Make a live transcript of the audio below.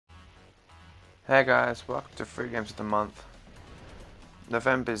Hey guys, welcome to Free Games of the Month.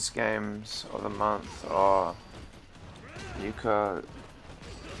 November's games of the month are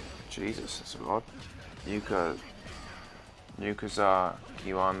Jesus, that's odd. Yuka's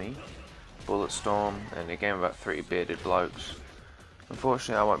Kiwami, Bulletstorm, and a game about three bearded blokes.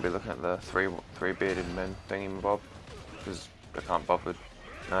 Unfortunately, I won't be looking at the three bearded men thingy-mabob, because I can't bother,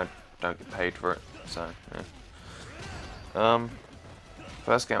 and I don't get paid for it, so, yeah.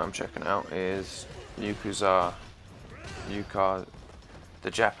 First game I'm checking out is Yuka,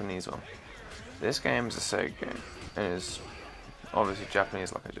 the Japanese one. This game is a Sega game, and is obviously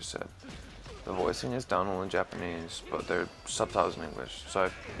Japanese, like I just said. The voicing is done all in Japanese, but there are subtitles in English. So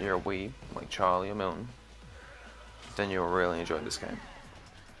if you're a weeb, like Charlie or Milton, then you'll really enjoy this game.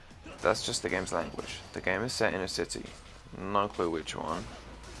 That's just the game's language. The game is set in a city. No clue which one.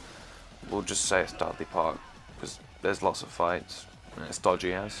 We'll just say it's Dudley Park, because there's lots of fights, and it's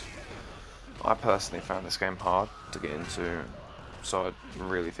dodgy as. I personally found this game hard to get into, so I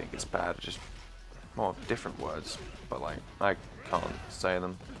really think it's bad. Just more different words, but like I can't say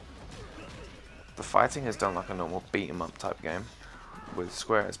them. The fighting is done like a normal beat 'em up type game, with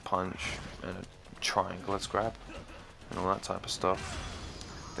square as punch and a triangle as grab, and all that type of stuff.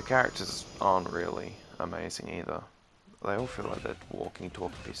 The characters aren't really amazing either. They all feel like they're walking,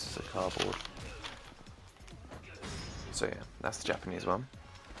 talking pieces of cardboard. So yeah, that's the Japanese one.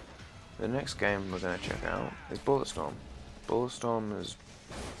 The next game we're going to check out is Bulletstorm. Bulletstorm is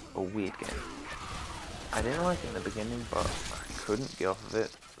a weird game. I didn't like it in the beginning, but I couldn't get off of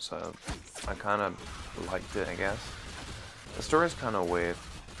it, so I kind of liked it, I guess. The story's kind of weird.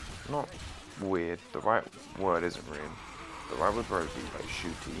 Not weird, the right word isn't weird. The right word would be like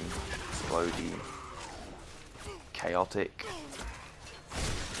shooty, explodey, chaotic.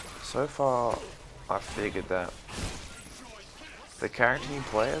 So far, I've figured that the character you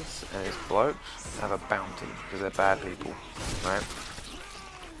play as and his blokes have a bounty, because they're bad people, right?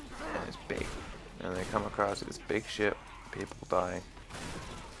 And it's big. And they come across this big ship, people die,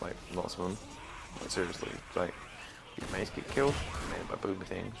 like lots of them. Like seriously, like your mates get killed, made by booby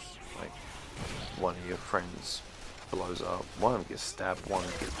things, like one of your friends blows up, one of them gets stabbed, one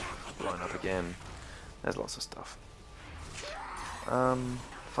gets blown up again. There's lots of stuff. For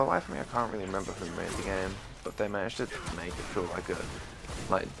the life of me, I can't really remember who made the game, but they managed to make it feel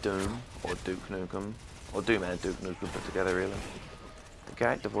like Doom or Duke Nukem, or Doom and Duke Nukem put together really. The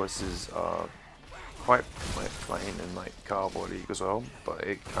character voices are quite like plain and like cardboardy as well, but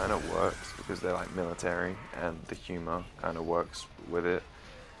it kind of works because they're like military and the humor kind of works with it.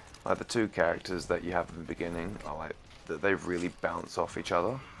 Like the two characters that you have at the beginning are like that they really bounce off each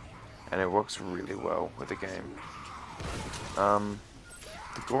other, and it works really well with the game.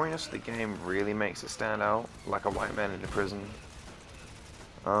 The goriness of the game really makes it stand out, like a white man in a prison.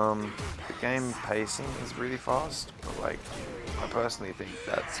 The game pacing is really fast, but like, I personally think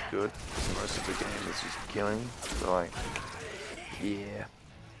that's good, because most of the game is just killing, so like, yeah.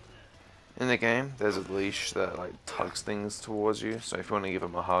 In the game, there's a leash that like tugs things towards you, so if you want to give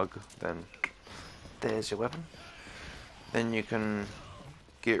them a hug, then there's your weapon. Then you can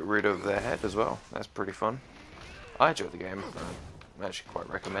get rid of their head as well, that's pretty fun. I enjoy the game. I actually quite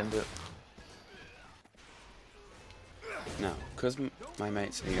recommend it. Now, because my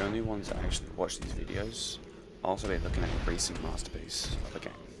mates are the only ones that actually watch these videos, I'll also be looking at a recent masterpiece of a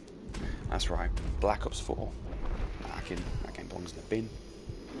game. That's right, Black Ops 4. That game belongs in the bin.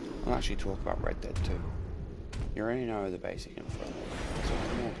 I'll actually talk about Red Dead 2. You already know the basic info. So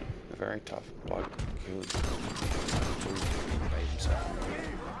Morgan, a very tough bloke, killed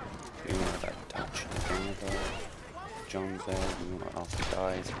you know that touch John's there, and after he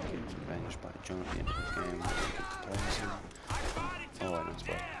dies, he gets avenged by John at the end of the game, he gets to play him. Oh, I don't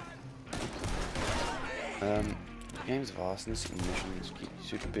spoil. Games of arsenals and missions keep you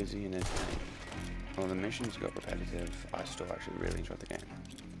super busy and entertaining. While the missions got repetitive, I still actually really enjoyed the game.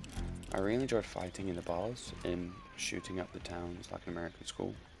 I really enjoyed fighting in the bars and shooting up the towns like an American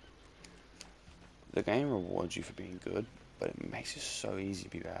school. The game rewards you for being good, but it makes it so easy to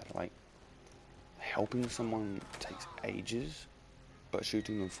be bad. Like, helping someone takes ages, but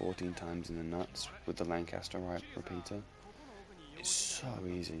shooting them 14 times in the nuts with the Lancaster repeater is so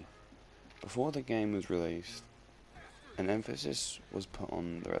easy. Before the game was released, an emphasis was put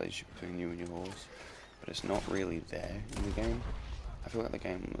on the relationship between you and your horse, but it's not really there in the game. I feel like the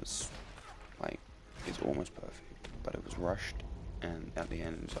game was, like, it's almost perfect, but it was rushed, and at the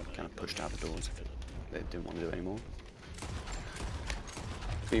end it was like kind of pushed out the doors if they didn't want to do it anymore.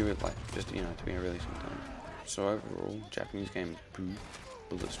 To be really sometimes. So overall, Japanese game poo,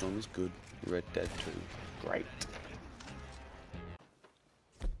 Bulletstorm is good, Red Dead 2, great.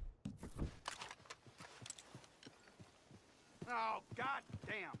 Oh, god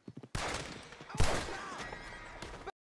damn.